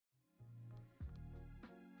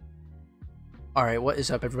Alright, what is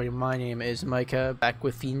up everybody? My name is Mykuh, back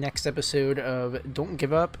with the next episode of Don't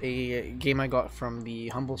Give Up, a game I got from the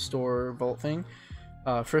Humble Store Vault thing.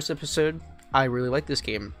 First episode, I really like this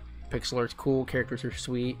game. Pixel art's cool, characters are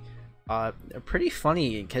sweet, pretty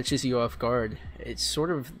funny, it catches you off guard. It's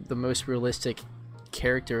sort of the most realistic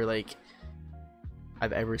character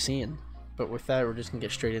I've ever seen. But with that, we're just gonna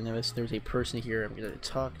get straight into this. There's a person here I'm gonna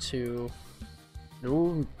talk to.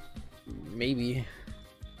 No, maybe.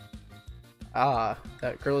 Ah,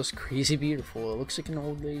 that girl is crazy beautiful. It looks like an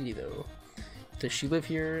old lady though. Does she live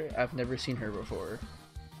here? I've never seen her before.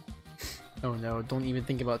 Oh no, don't even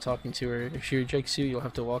think about talking to her. If she rejects you, you'll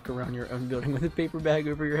have to walk around your own building with a paper bag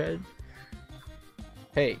over your head.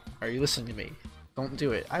 Hey, are you listening to me? Don't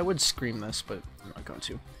do it. I would scream this, but I'm not going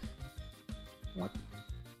to. What?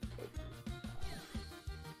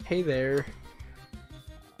 Hey there.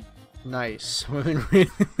 Nice. Women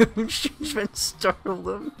reading the she's startled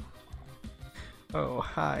them. Oh,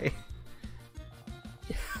 hi.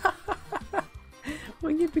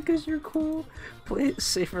 Well, yeah, because you're cool. Play it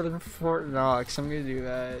safer than Fort Knox. I'm gonna do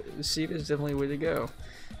that. See, there's definitely a way to go.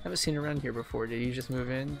 I haven't seen around here before. Did you just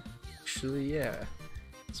move in? Actually, yeah.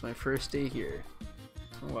 It's my first day here.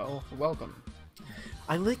 Well, welcome.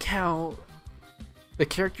 I like how the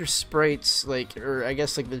character sprites, or I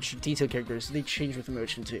guess the detail characters, they change with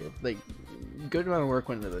emotion too. Good amount of work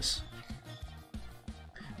went into this.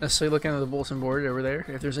 So looking at the bulletin board over there.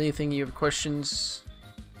 If there's anything you have questions,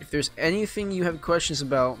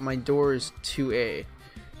 about, my door is 2A.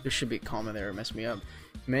 There should be a comma there, it messed me up.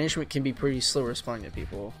 Management can be pretty slow responding to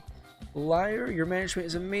people. Liar, your management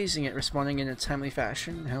is amazing at responding in a timely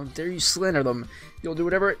fashion. How dare you slander them? You'll do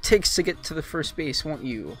whatever it takes to get to the first base, won't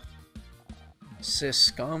you? Sis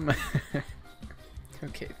scum.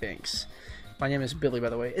 Okay, thanks. My name is Billy, by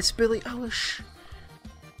the way. It's Billy Eilish.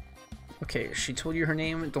 Okay, she told you her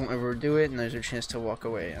name, don't overdo it, and there's a chance to walk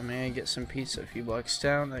away. I may get some pizza a few blocks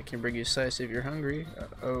down, that can bring you slice if you're hungry.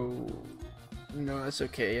 Oh, no, that's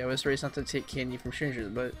okay. I was raised not to take candy from strangers,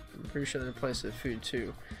 but I'm pretty sure that applies to the food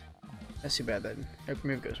too. That's too bad then. Hope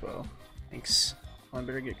your move goes well. Thanks. Well, I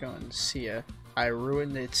better get going. See ya. I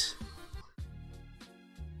ruined it.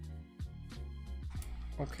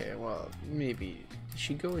 Okay, well, maybe. Did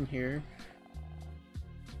she go in here?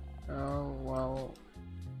 Oh, well.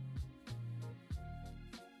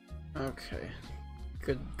 Okay,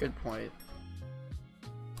 good point.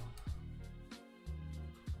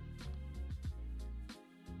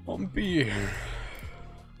 Bumpy.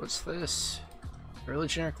 What's this? Really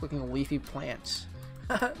generic looking leafy plants.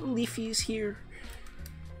 Leafy's here.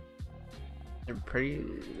 They're pretty.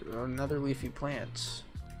 Another leafy plant.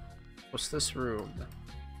 What's this room?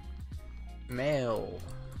 Mail.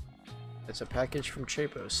 It's a package from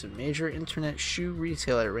Chapos, a major internet shoe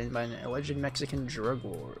retailer run by an alleged Mexican drug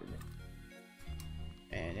lord.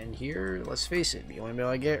 And in here, let's face it, the only mail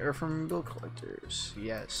I get are from bill collectors.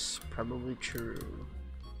 Yes, probably true.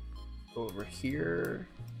 Go over here.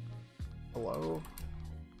 Hello?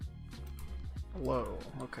 Hello,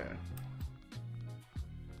 okay.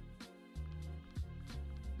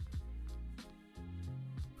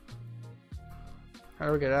 How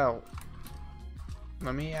do I get out?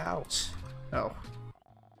 Let me out. Oh.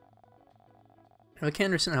 I can't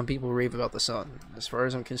understand how people rave about the sun. As far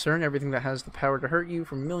as I'm concerned, everything that has the power to hurt you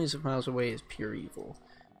from millions of miles away is pure evil.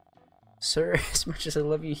 Sir, as much as I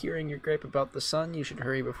love you hearing your gripe about the sun, you should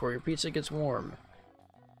hurry before your pizza gets warm.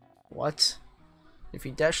 What? If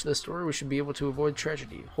you dash to the store, we should be able to avoid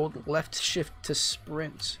tragedy. Hold left shift to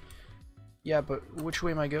sprint. Yeah, but which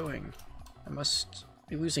way am I going? I must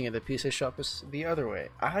be losing it. The pizza shop is the other way.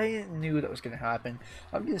 I knew that was going to happen.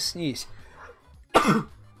 I'm going to sneeze.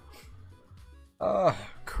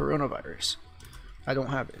 Coronavirus. I don't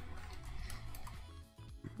have it.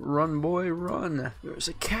 Run, boy, run. There's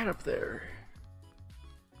a cat up there.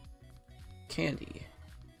 Candy.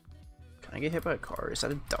 Can I get hit by a car? Is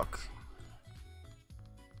that a duck?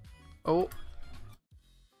 Oh.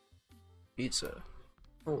 Pizza.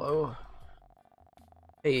 Hello.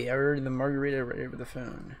 Hey, I ordered the margarita right over the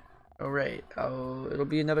phone. Alright, it'll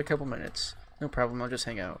be another couple minutes. No problem, I'll just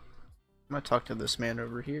hang out. I'm gonna talk to this man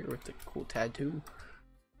over here with the cool tattoo.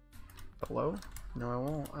 Hello? No, I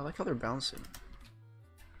won't. I like how they're bouncing.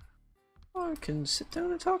 Oh, I can sit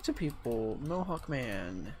down and talk to people. Mohawk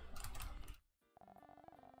man.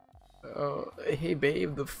 Hey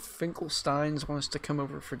babe, the Finkelsteins want us to come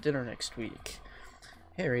over for dinner next week.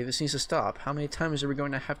 Harry, this needs to stop. How many times are we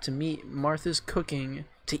going to have to eat Martha's cooking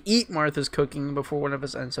before one of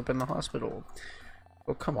us ends up in the hospital?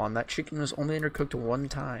 Oh, come on, that chicken was only undercooked one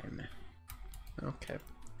time. Okay.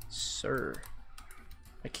 Sir.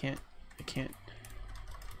 I can't.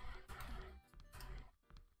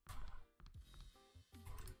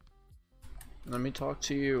 Let me talk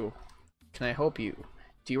to you. Can I help you?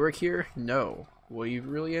 Do you work here? No. Well, you've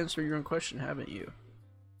really answered your own question, haven't you?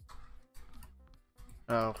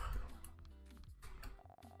 Oh.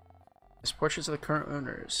 It's portraits of the current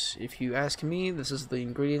owners. If you ask me, this is the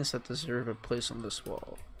ingredients that deserve a place on this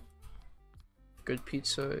wall. Good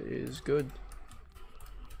pizza is good.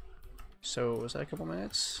 So, was that a couple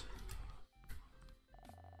minutes?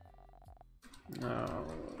 No.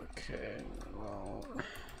 Okay, well...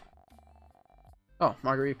 Oh,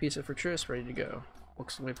 margarita pizza for Tris, ready to go.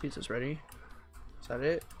 Looks like my pizza's ready. Is that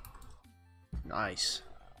it? Nice.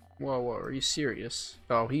 Whoa, are you serious?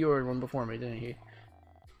 Oh, he ordered one before me, didn't he?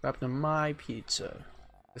 What happened to my pizza?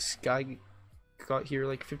 This guy got here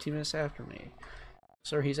like 15 minutes after me.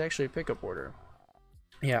 Sir, he's actually a pickup order.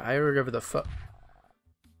 Yeah, I ordered over the phone.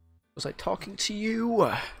 Was I talking to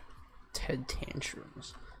you? Ted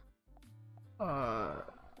tantrums.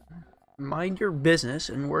 Mind your business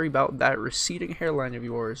and worry about that receding hairline of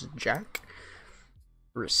yours, Jack.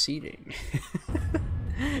 Receding.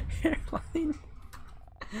 Hairline?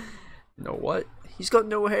 You know what? He's got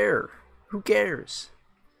no hair. Who cares?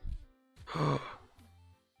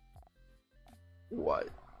 What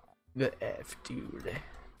the F, dude?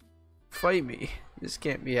 Fight me. This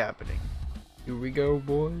can't be happening. Here we go,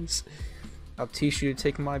 boys. I'll teach you to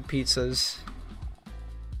take my pizzas.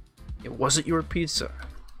 It wasn't your pizza.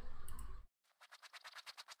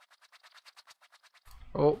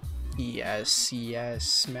 Oh, yes,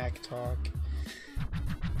 smack talk.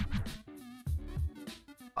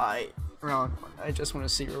 Round one. I just want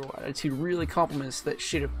to see your attitude really compliments that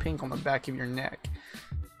shade of pink on the back of your neck.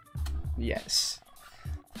 Yes.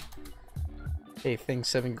 Hey, thing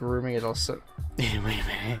 7 grooming it also. Wait a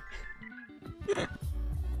minute.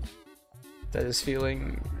 That is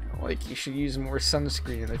feeling like you should use more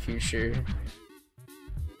sunscreen in the future.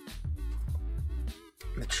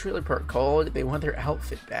 The trailer park called. They want their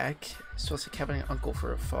outfit back. So it's like having an uncle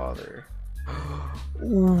for a father.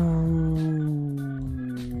 Ooh,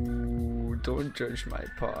 don't judge my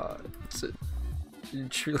pot.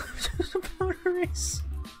 Truly about a race.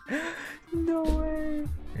 No way.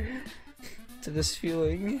 To this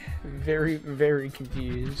feeling, very, very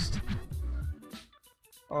confused.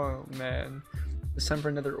 Oh man. It's time for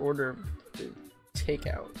another order. The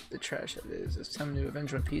takeout, the trash that is. It's time to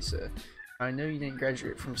avenge my pizza. I know you didn't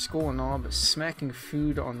graduate from school and all, but smacking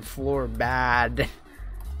food on floor bad.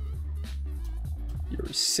 Your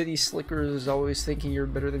city slicker is always thinking you're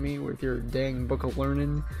better than me with your dang book of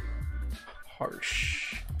learning.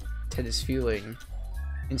 Harsh. Ted is feeling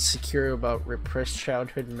insecure about repressed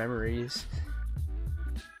childhood memories.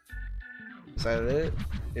 Is that it?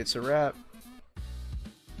 It's a wrap.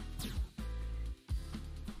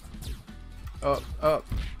 Up.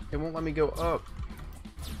 It won't let me go up.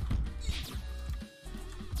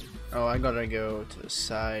 Oh, I gotta go to the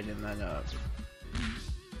side and then up.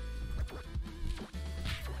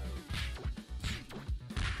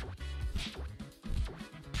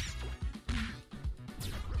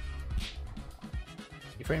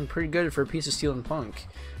 You're fighting pretty good for a piece of steel and punk.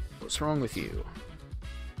 What's wrong with you?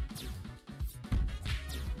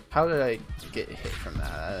 How did I get hit from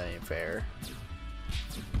that? That ain't fair.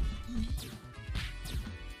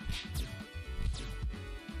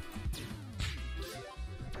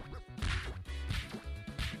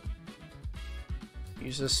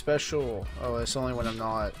 Use a special. Oh, it's only when I'm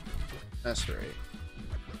not. That's right.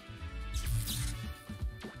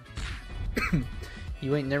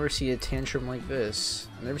 You ain't never see a tantrum like this.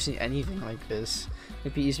 I've never seen anything like this.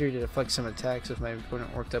 It'd be easier to deflect some attacks if my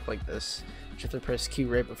opponent worked up like this. Just have to press Q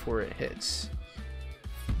right before it hits.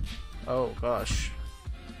 Oh gosh.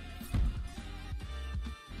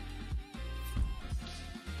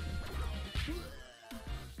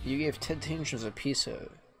 You gave Ted Tantrums a pizza.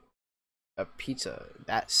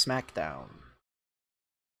 That smackdown.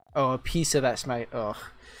 Oh, a piece of that smack. Ugh.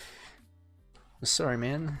 Sorry,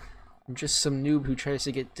 man. I'm just some noob who tries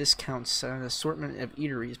to get discounts on an assortment of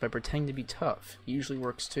eateries by pretending to be tough. It usually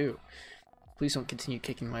works too. Please don't continue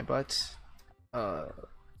kicking my butt.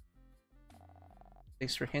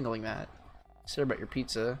 Thanks for handling that. Sorry about your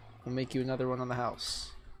pizza. We'll make you another one on the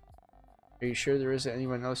house. Are you sure there isn't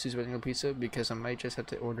anyone else who's waiting on pizza? Because I might just have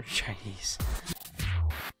to order Chinese.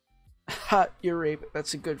 Ha! You're right.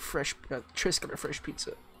 That's a good fresh. Tris got a fresh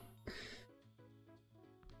pizza.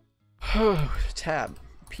 Tab.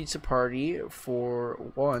 Pizza party for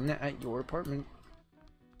 1 at your apartment.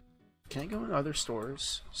 Can I go in other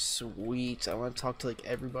stores? Sweet. I want to talk to like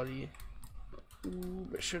everybody. Ooh,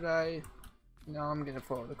 but should I? No, I'm gonna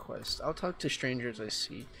follow the quest. I'll talk to strangers I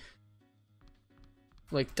see.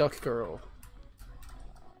 Like Duck Girl.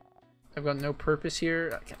 I've got no purpose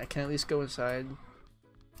here. I can at least go inside.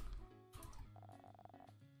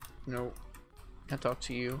 No. Can't talk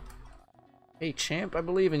to you. Hey, champ, I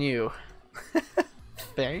believe in you.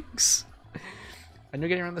 Thanks. I know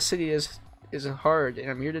getting around the city is hard,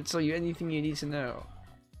 and I'm here to tell you anything you need to know.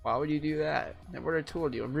 Why would you do that? That's what I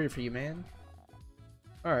told you. I'm rooting for you, man.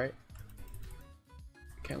 Alright.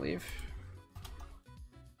 Can't leave.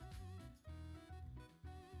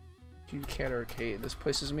 Dude Cat Arcade. This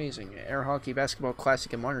place is amazing. Air hockey, basketball,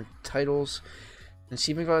 classic, and modern titles. And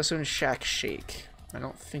Stephen got his own Shack Shake. I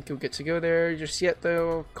don't think you'll get to go there just yet,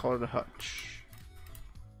 though. Call it a hunch.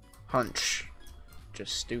 Hunch.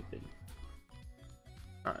 Just stupid.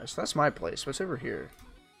 Alright, so that's my place. What's over here?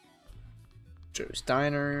 Joe's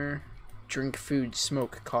Diner. Drink, food,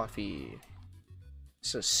 smoke, coffee. It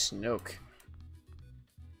says Snoke.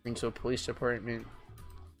 Greensville Police Department.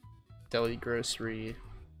 Deli Grocery.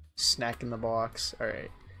 Snack in the box.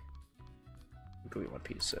 Alright. We want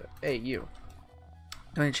pizza. Hey, you.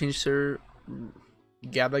 Can I change, sir?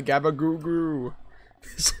 Gabba gabba goo goo.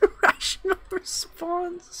 It's a rational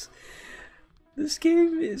response. This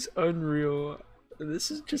game is unreal. This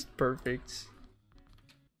is just perfect.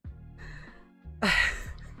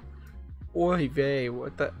 Oy vey,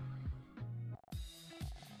 what the?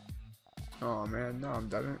 Oh man, no, I'm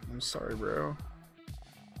done. I'm sorry, bro.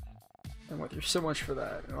 I went through so much for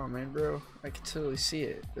that. Oh man, bro, I can totally see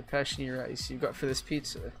it. The passion in your eyes you've got for this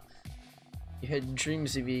pizza. You had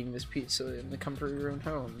dreams of eating this pizza in the comfort of your own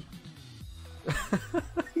home.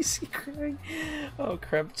 You see crying? Oh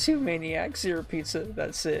crap, 2 maniacs, 0 pizza.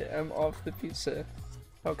 That's it. I'm off the pizza.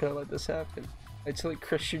 How can I let this happen? I totally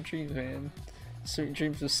crushed your dreams, man. Sweet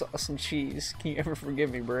dreams of sauce and cheese. Can you ever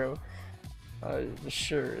forgive me, bro?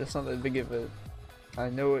 Sure, it's not that big of a... I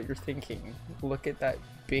know what you're thinking. Look at that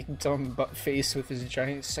big dumb butt face with his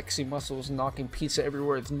giant sexy muscles knocking pizza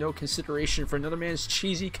everywhere with no consideration for another man's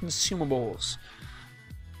cheesy consumables.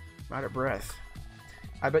 I'm out of breath.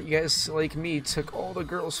 I bet you guys like me took all the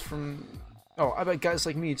girls from... Oh, I bet guys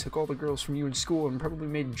like me took all the girls from you in school and probably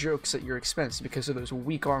made jokes at your expense because of those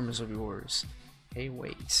weak arms of yours. Hey,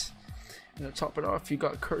 wait. And to top it off, you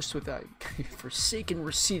got cursed with that forsaken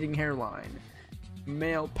receding hairline.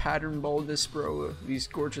 Male pattern baldness, bro. These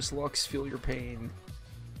gorgeous locks feel your pain.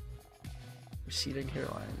 Receding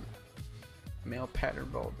hairline. Male pattern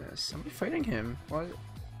baldness. I'm fighting him. What?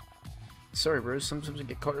 Sorry, bro. Sometimes I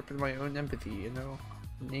get caught up in my own empathy, you know?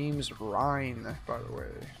 Name's Ryan, by the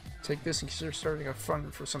way. Take this and consider starting a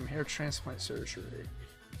fund for some hair transplant surgery.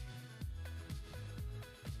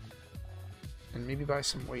 And maybe buy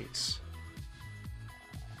some weights.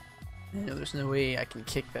 You know, there's no way I can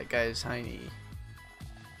kick that guy's hiney.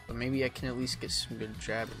 But maybe I can at least get some good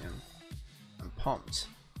jabbing him. I'm pumped.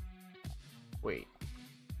 Wait.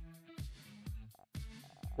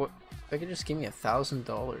 What? They could just give me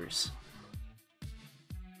 $1,000.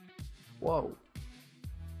 Whoa.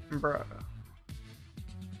 Bruh.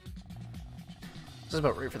 This is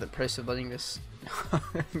about right for the price of letting this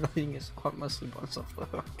letting his hot muscle buns off the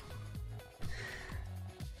hook.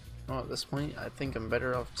 Well, at this point, I think I'm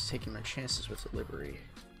better off just taking my chances with delivery.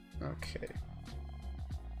 Okay.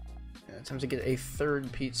 Yeah, time to get a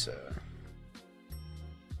 3rd pizza.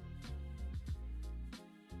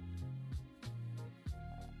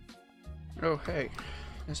 Oh, hey.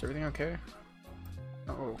 Is everything okay?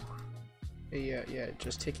 Oh. Hey, yeah,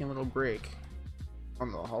 just taking a little break.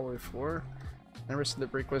 On the hallway floor? I never said the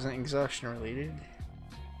break wasn't exhaustion related.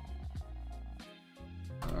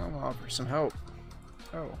 I'll offer some help.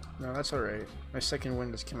 Oh, no, that's alright. My second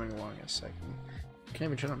wind is coming along in a second. You're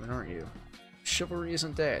kind of a gentleman, aren't you? Chivalry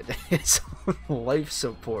isn't dead. It's life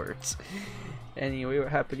support. Anyway, what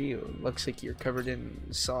happened to you? Looks like you're covered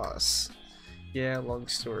in sauce. Yeah, long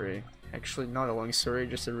story. Actually, not a long story,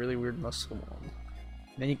 just a really weird muscle one.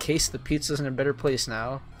 In any case, the pizza's in a better place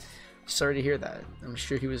now. Sorry to hear that. I'm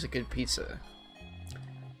sure he was a good pizza.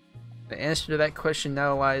 The answer to that question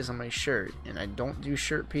now lies on my shirt, and I don't do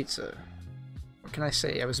shirt pizza. What can I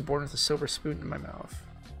say? I was born with a silver spoon in my mouth.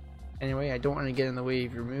 Anyway, I don't want to get in the way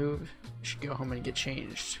of your move. You should go home and get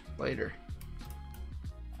changed. Later.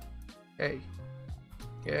 Hey.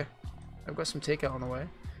 Yeah, I've got some takeout on the way.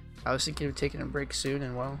 I was thinking of taking a break soon,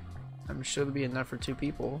 and well, I'm sure there'll be enough for 2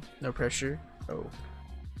 people. No pressure. Oh.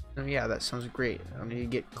 Oh yeah, that sounds great. I'll need to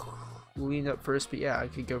get cleaned up first, but yeah, I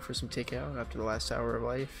could go for some takeout after the last hour of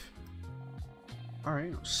life.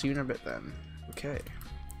 Alright, I'll see you in a bit then. Okay.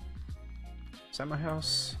 Is that my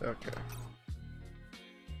house? Okay.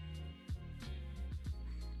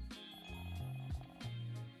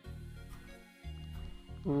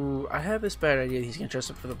 Ooh, I have this bad idea he's gonna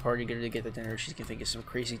dress up for the party, get her to get the dinner, she's gonna think it's some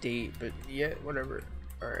crazy date, but yeah, whatever.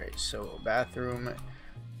 Alright, so bathroom.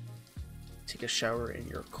 Take a shower in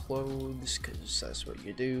your clothes, because that's what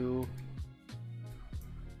you do.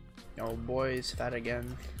 Oh boy, it's that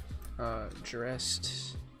again.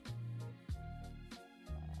 Dressed.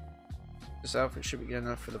 This outfit should be good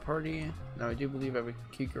enough for the party. Now I do believe I have a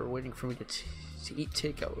Mykuh waiting for me to eat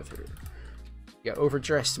takeout with her. You got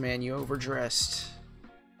overdressed, man. You overdressed.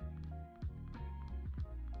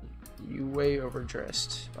 You way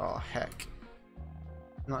overdressed. Oh heck.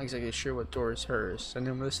 I'm not exactly sure what door is hers. I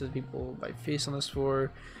know most of the people by face on this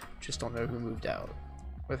floor just don't know who moved out.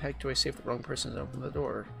 What the heck do I say if the wrong person opened the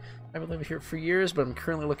door? I've been living here for years, but I'm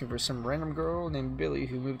currently looking for some random girl named Billy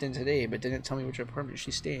who moved in today but didn't tell me which apartment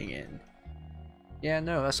she's staying in. Yeah,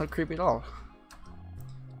 no, that's not creepy at all.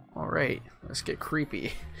 Alright, let's get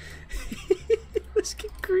creepy. Let's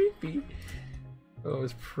get creepy. Oh,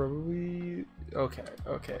 it's probably... Okay.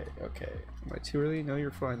 Am I too early? No,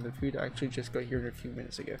 you're fine. The food actually just got here a few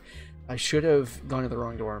minutes ago. I should have gone to the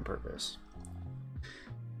wrong door on purpose.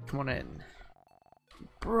 Come on in.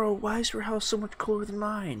 Bro, why is your house so much cooler than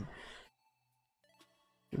mine?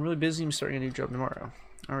 I'm really busy. I'm starting a new job tomorrow.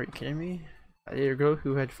 Are you kidding me? I dated a girl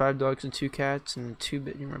who had 5 dogs and 2 cats and a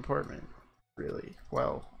 2-bedroom apartment. Really?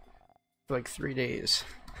 Well, for like 3 days.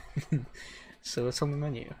 So what's on the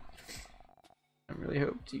menu? I really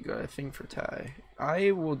hoped you got a thing for Thai.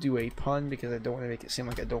 I will do a pun because I don't want to make it seem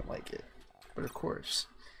like I don't like it. But of course,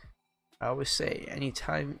 I always say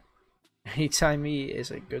anytime me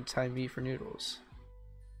is a good time me for noodles.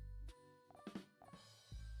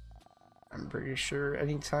 I'm pretty sure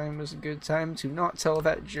any time was a good time to not tell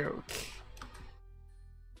that joke.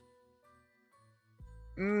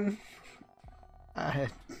 I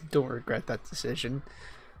don't regret that decision.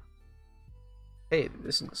 Hey,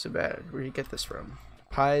 this isn't so bad. Where do you get this from?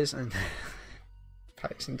 Pies and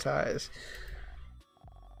pies and ties.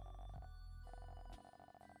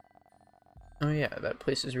 Oh yeah, that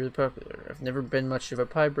place is really popular. I've never been much of a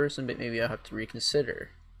pie person, but maybe I'll have to reconsider.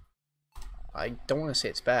 I don't want to say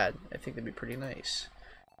it's bad. I think that'd be pretty nice.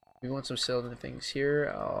 If you want some selling things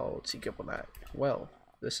here, I'll take you up on that. Well,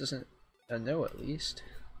 this isn't a no at least.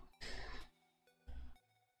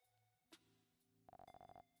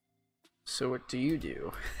 So what do you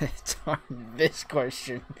do? It's hard, this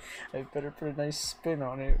question. I better put a nice spin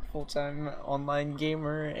on it. Full-time online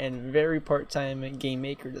gamer and very part-time game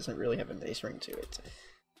maker doesn't really have a nice ring to it.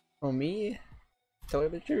 Oh, me? Tell her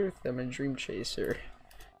the truth. I'm a dream chaser.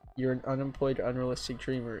 You're an unemployed, unrealistic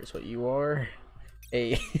dreamer is what you are.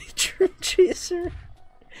 A dream chaser?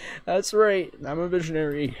 That's right. I'm a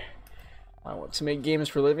visionary. I want to make games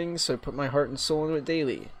for a living, so I put my heart and soul into it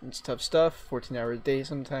daily. It's tough stuff, 14 hours a day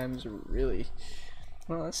sometimes, really.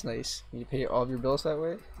 Well, that's nice. You pay all of your bills that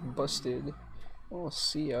way? Busted. Well,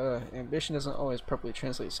 see, ambition doesn't always properly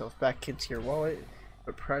translate itself back into your wallet,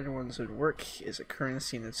 but pride in one's own work is a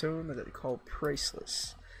currency in its own that they call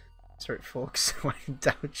priceless. That's right, folks. When in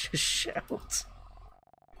doubt, just shout.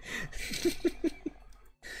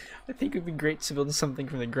 I think it would be great to build something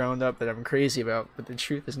from the ground up that I'm crazy about, but the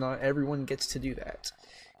truth is not everyone gets to do that.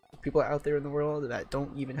 People out there in the world that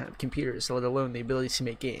don't even have computers, let alone the ability to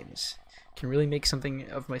make games, can really make something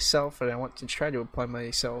of myself, and I want to try to apply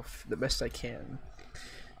myself the best I can.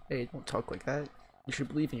 Hey, don't talk like that. You should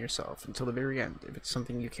believe in yourself until the very end if it's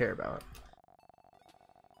something you care about.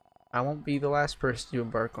 I won't be the last person to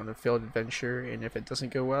embark on a failed adventure, and if it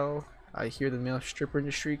doesn't go well, I hear the male stripper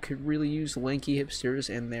industry could really use lanky hipsters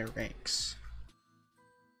in their ranks.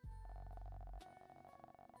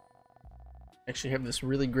 I actually have this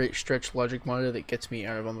really great stretch logic motto that gets me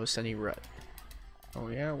out of almost any rut. Oh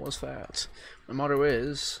yeah, what's that? My motto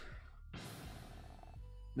is...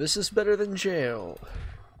 This is better than jail.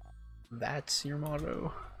 That's your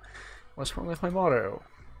motto. What's wrong with my motto?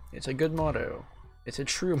 It's a good motto. It's a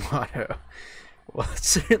true motto. Well, it's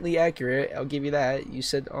certainly accurate, I'll give you that. You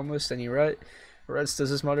said almost any rut. Or else does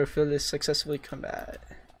this motto fail to successfully combat?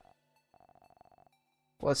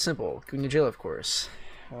 Well, it's simple. Going to jail, of course.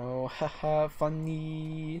 Oh, haha,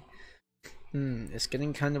 funny. It's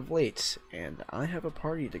getting kind of late, and I have a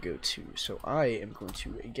party to go to, so I am going to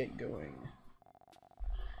get going.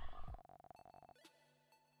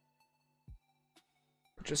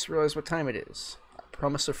 Just realized what time it is. I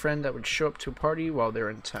promised a friend I would show up to a party while they're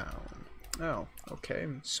in town. Oh, okay.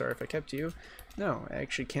 Sorry if I kept you. No, I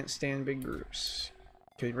actually can't stand big groups.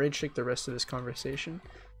 Can we rage check the rest of this conversation?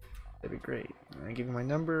 That'd be great. I give you my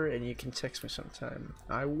number and you can text me sometime.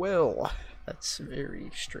 I will. That's very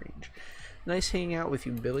strange. Nice hanging out with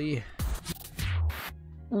you, Billy.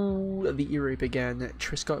 Ooh, the ear rape again.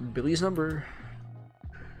 Tris got Billy's number.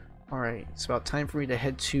 Alright, it's about time for me to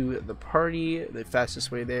head to the party. The fastest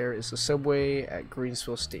way there is the subway at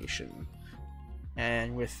Greensville Station.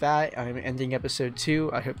 And with that, I'm ending episode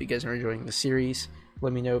 2. I hope you guys are enjoying the series.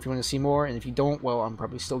 Let me know if you want to see more, and if you don't, well, I'm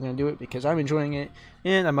probably still going to do it because I'm enjoying it,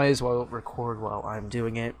 and I might as well record while I'm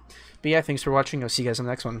doing it. But yeah, thanks for watching. I'll see you guys on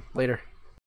the next one. Later.